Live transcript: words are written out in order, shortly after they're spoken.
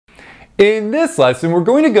In this lesson, we're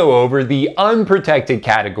going to go over the unprotected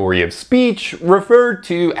category of speech referred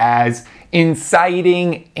to as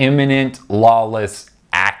inciting imminent lawless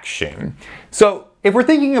action. So, if we're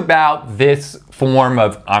thinking about this form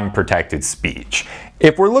of unprotected speech,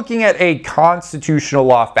 if we're looking at a constitutional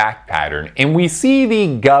law fact pattern and we see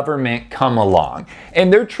the government come along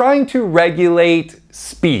and they're trying to regulate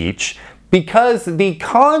speech because the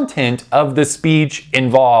content of the speech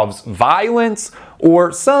involves violence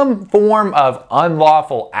or some form of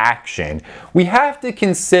unlawful action, we have to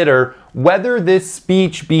consider whether this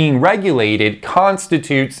speech being regulated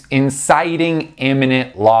constitutes inciting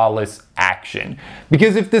imminent lawless action.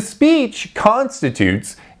 Because if the speech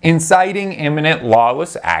constitutes inciting imminent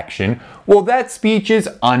lawless action, well, that speech is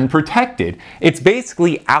unprotected. It's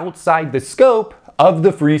basically outside the scope of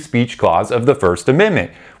the free speech clause of the First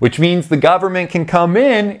Amendment, which means the government can come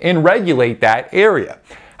in and regulate that area.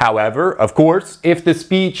 However, of course, if the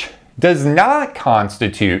speech does not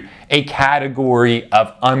constitute a category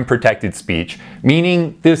of unprotected speech,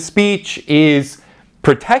 meaning the speech is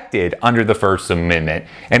protected under the First Amendment,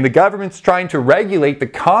 and the government's trying to regulate the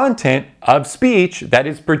content of speech that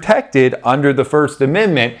is protected under the First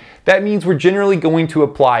Amendment, that means we're generally going to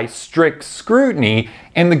apply strict scrutiny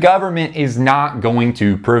and the government is not going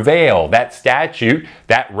to prevail. That statute,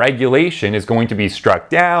 that regulation is going to be struck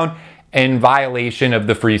down in violation of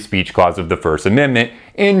the free speech clause of the First Amendment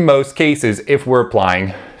in most cases if we're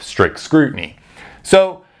applying strict scrutiny.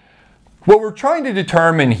 So what we're trying to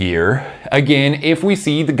determine here, again, if we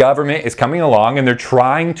see the government is coming along and they're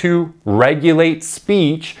trying to regulate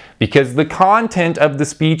speech because the content of the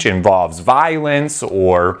speech involves violence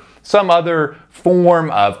or some other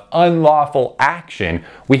form of unlawful action,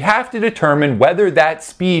 we have to determine whether that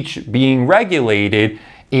speech being regulated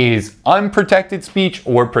is unprotected speech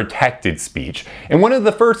or protected speech. And one of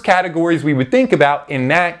the first categories we would think about in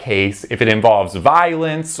that case, if it involves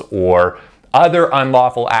violence or other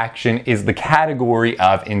unlawful action, is the category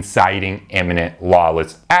of inciting imminent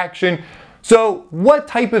lawless action. So what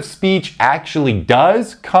type of speech actually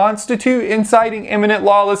does constitute inciting imminent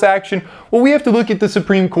lawless action? Well, we have to look at the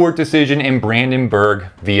Supreme Court decision in Brandenburg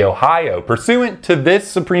v. Ohio. Pursuant to this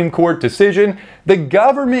Supreme Court decision, the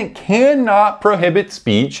government cannot prohibit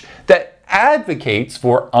speech that advocates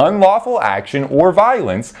for unlawful action or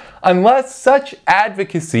violence unless such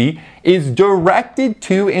advocacy is directed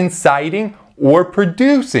to inciting or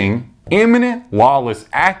producing imminent lawless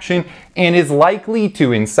action and is likely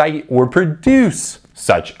to incite or produce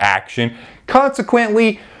such action.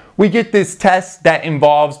 Consequently, we get this test that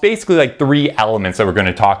involves basically like three elements that we're going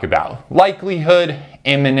to talk about: likelihood,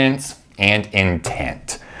 imminence, and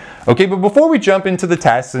intent. Okay, but before we jump into the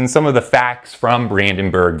test and some of the facts from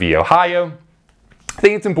Brandenburg v. Ohio, I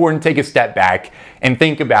think it's important to take a step back and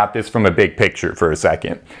think about this from a big picture for a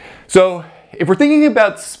second. So, if we're thinking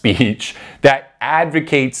about speech that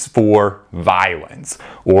advocates for violence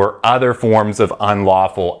or other forms of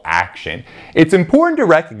unlawful action, it's important to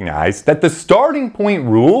recognize that the starting point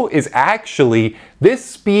rule is actually this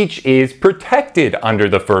speech is protected under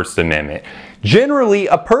the First Amendment. Generally,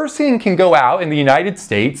 a person can go out in the United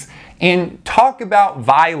States and talk about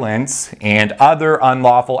violence and other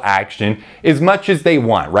unlawful action as much as they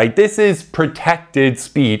want, right? This is protected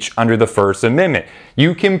speech under the First Amendment.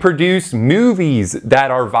 You can produce movies that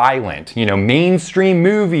are violent, mainstream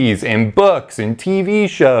movies and books and TV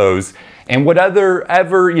shows and whatever,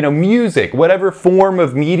 music, whatever form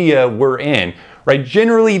of media we're in, right?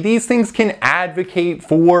 Generally, these things can advocate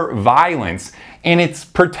for violence and it's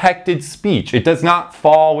protected speech. It does not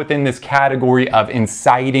fall within this category of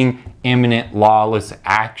inciting imminent lawless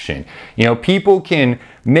action. People can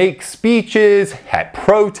make speeches at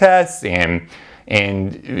protests and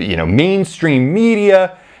mainstream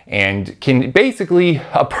media, and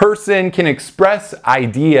a person can express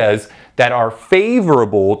ideas that are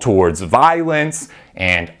favorable towards violence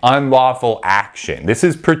and unlawful action. This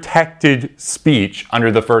is protected speech under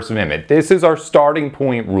the First Amendment. This is our starting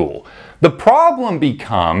point rule. The problem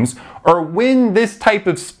becomes, or when this type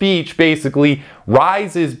of speech basically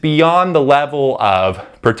rises beyond the level of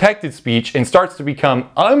protected speech and starts to become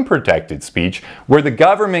unprotected speech, where the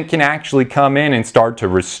government can actually come in and start to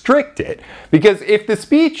restrict it. Because if the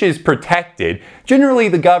speech is protected, generally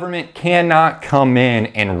the government cannot come in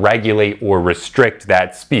and regulate or restrict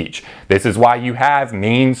that speech. This is why you have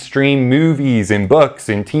mainstream movies and books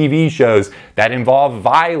and TV shows that involve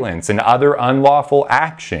violence and other unlawful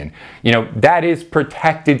action. That is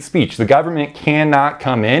protected speech. The government cannot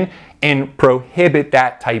come in and prohibit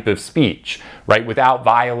that type of speech, right, without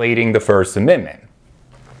violating the First Amendment.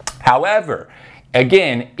 However,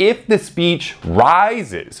 Again, if the speech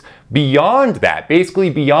rises beyond that, basically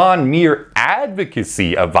beyond mere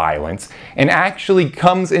advocacy of violence, and actually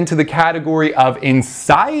comes into the category of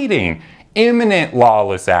inciting imminent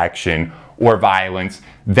lawless action or violence,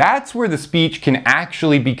 that's where the speech can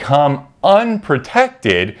actually become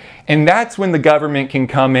unprotected, and that's when the government can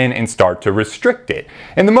come in and start to restrict it.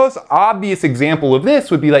 And the most obvious example of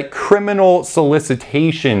this would be like criminal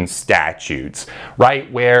solicitation statutes,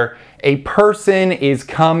 right? Where a person is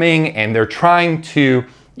coming and they're trying to,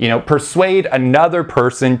 persuade another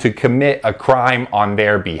person to commit a crime on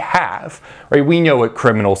their behalf, right? We know what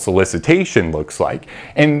criminal solicitation looks like.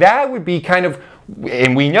 And that would be kind of,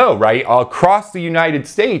 and we know, right, across the United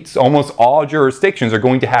States, almost all jurisdictions are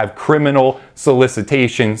going to have criminal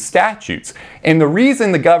solicitation statutes. And the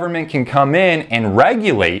reason the government can come in and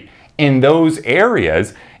regulate in those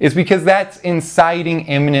areas is because that's inciting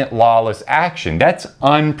imminent lawless action. That's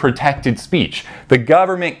unprotected speech. The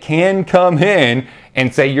government can come in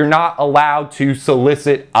and say you're not allowed to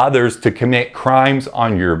solicit others to commit crimes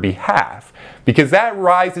on your behalf, because that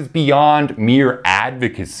rises beyond mere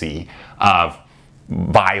advocacy of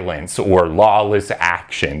violence or lawless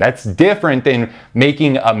action. That's different than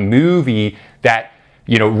making a movie that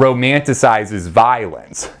romanticizes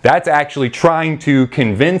violence. That's actually trying to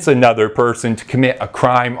convince another person to commit a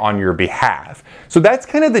crime on your behalf. So that's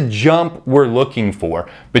kind of the jump we're looking for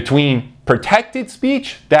between protected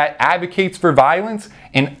speech that advocates for violence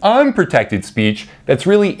and unprotected speech that's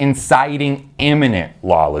really inciting imminent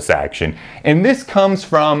lawless action. And this comes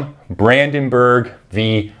from Brandenburg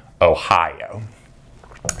v. Ohio.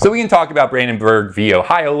 So we can talk about Brandenburg v.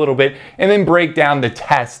 Ohio a little bit and then break down the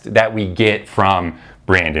test that we get from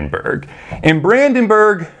Brandenburg. In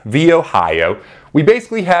Brandenburg v. Ohio, we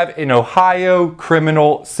basically have an Ohio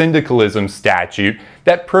criminal syndicalism statute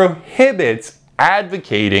that prohibits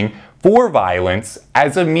advocating for violence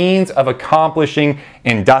as a means of accomplishing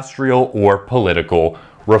industrial or political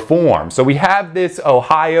reform. So we have this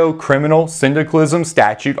Ohio criminal syndicalism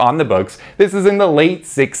statute on the books. This is in the late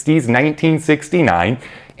 60s, 1969.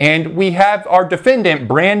 And we have our defendant,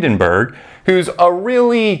 Brandenburg, who's a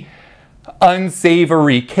really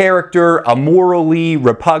unsavory character, a morally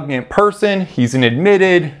repugnant person. He's an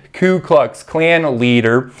admitted Ku Klux Klan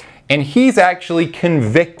leader, and he's actually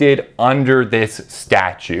convicted under this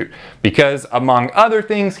statute because, among other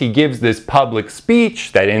things, he gives this public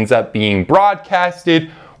speech that ends up being broadcasted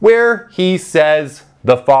where he says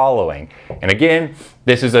the following. And again,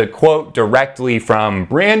 this is a quote directly from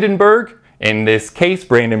Brandenburg. In this case,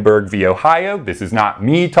 Brandenburg v. Ohio. This is not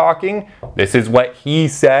me talking. This is what he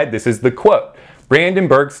said. This is the quote.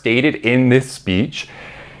 Brandenburg stated in this speech,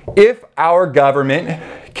 "If our government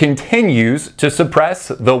continues to suppress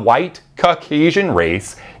the white Caucasian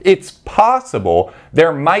race, it's possible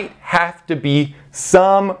there might have to be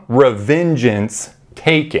some revengeance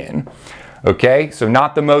taken." Okay, so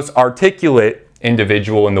not the most articulate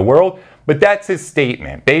individual in the world, but that's his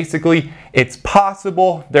statement. Basically, it's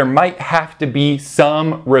possible there might have to be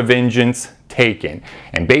some revengeance taken.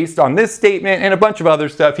 And based on this statement and a bunch of other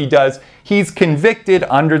stuff he does, he's convicted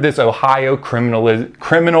under this Ohio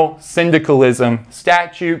criminal syndicalism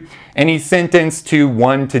statute, and he's sentenced to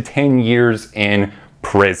 1 to 10 years in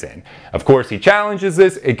prison. Of course, he challenges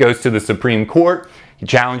this. It goes to the Supreme Court. He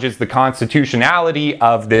challenges the constitutionality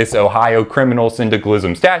of this Ohio criminal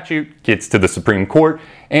syndicalism statute, gets to the Supreme Court,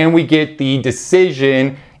 and we get the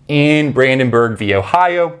decision in Brandenburg v.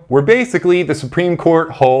 Ohio, where basically the Supreme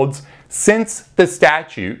Court holds, since the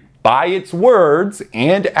statute, by its words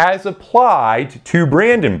and as applied to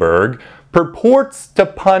Brandenburg, purports to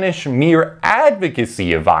punish mere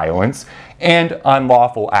advocacy of violence and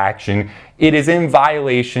unlawful action, it is in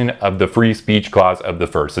violation of the free speech clause of the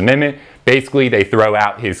First Amendment. Basically, they throw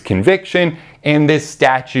out his conviction and this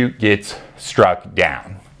statute gets struck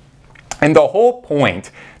down. And the whole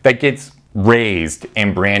point that gets raised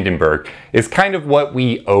in Brandenburg is kind of what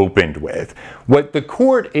we opened with. What the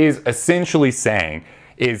court is essentially saying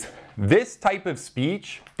is this type of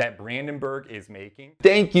speech that Brandenburg is making.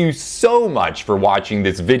 Thank you so much for watching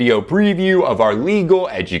this video preview of our Legal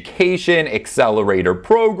Education Accelerator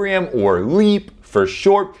Program, or LEAP for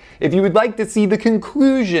short. If you would like to see the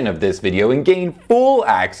conclusion of this video and gain full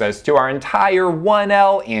access to our entire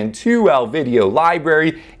 1L and 2L video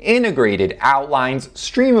library, integrated outlines,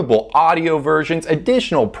 streamable audio versions,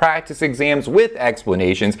 additional practice exams with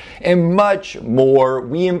explanations, and much more,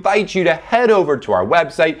 we invite you to head over to our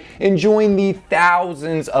website and join the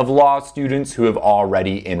thousands of law students who have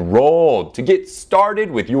already enrolled to get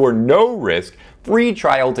started with your no-risk free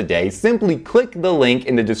trial today, simply click the link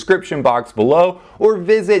in the description box below or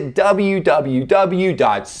visit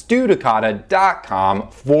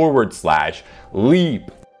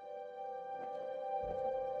www.studicata.com/leap.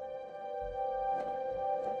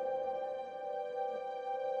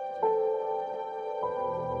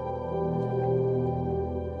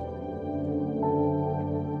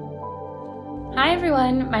 Hi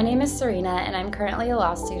everyone, my name is Serena and I'm currently a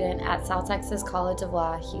law student at South Texas College of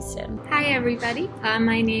Law, Houston. Hi everybody,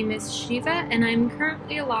 my name is Shiva and I'm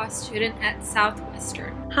currently a law student at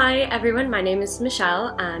Southwestern. Hi everyone, my name is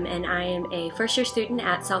Michelle and I am a first-year student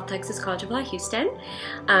at South Texas College of Law, Houston.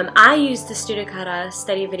 I used the Studicata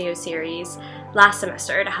study video series last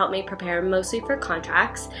semester to help me prepare mostly for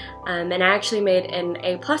contracts, and I actually made an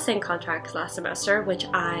A+ in contracts last semester, which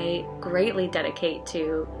I greatly dedicate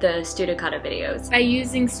to the Studicata videos. By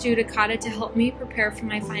using Studicata to help me prepare for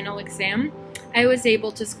my final exam, I was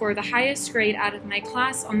able to score the highest grade out of my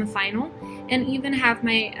class on the final and even have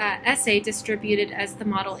my essay distributed as the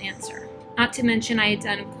model answer. Not to mention I had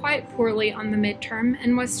done quite poorly on the midterm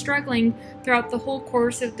and was struggling throughout the whole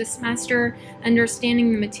course of the semester,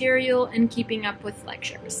 understanding the material and keeping up with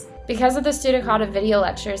lectures. Because of the Studicata video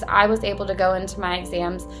lectures, I was able to go into my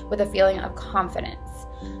exams with a feeling of confidence.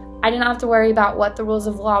 I didn't have to worry about what the rules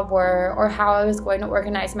of law were or how I was going to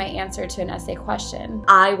organize my answer to an essay question.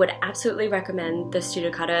 I would absolutely recommend the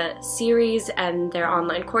Studicata series and their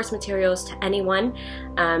online course materials to anyone.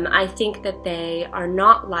 I think that they are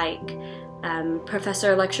not like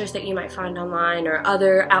professor lectures that you might find online or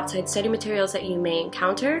other outside study materials that you may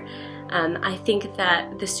encounter. I think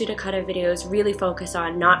that the Studicata videos really focus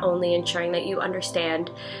on not only ensuring that you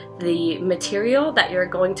understand the material that you're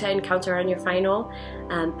going to encounter on your final,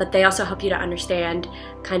 but they also help you to understand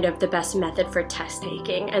kind of the best method for test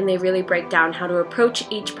taking, and they really break down how to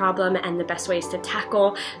approach each problem and the best ways to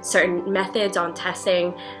tackle certain methods on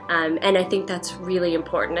testing, and I think that's really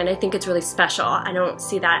important, and I think it's really special. I don't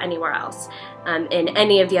see that anywhere else in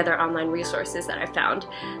any of the other online resources that I've found.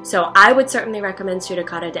 So I would certainly recommend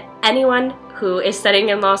Studicata to anyone who is studying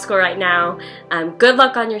in law school right now. Good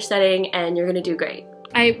luck on your studying and you're going to do great.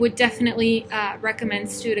 I would definitely recommend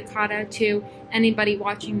Studicata to anybody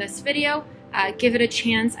watching this video. Give it a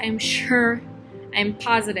chance. I'm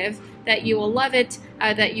positive that you will love it,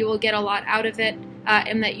 that you will get a lot out of it,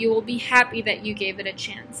 and that you will be happy that you gave it a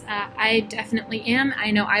chance. I definitely am.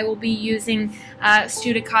 I know I will be using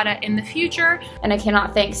Studicata in the future. And I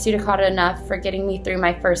cannot thank Studicata enough for getting me through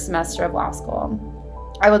my first semester of law school.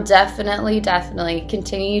 I will definitely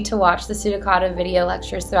continue to watch the Studicata video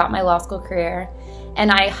lectures throughout my law school career,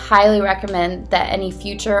 and I highly recommend that any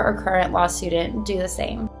future or current law student do the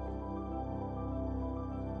same.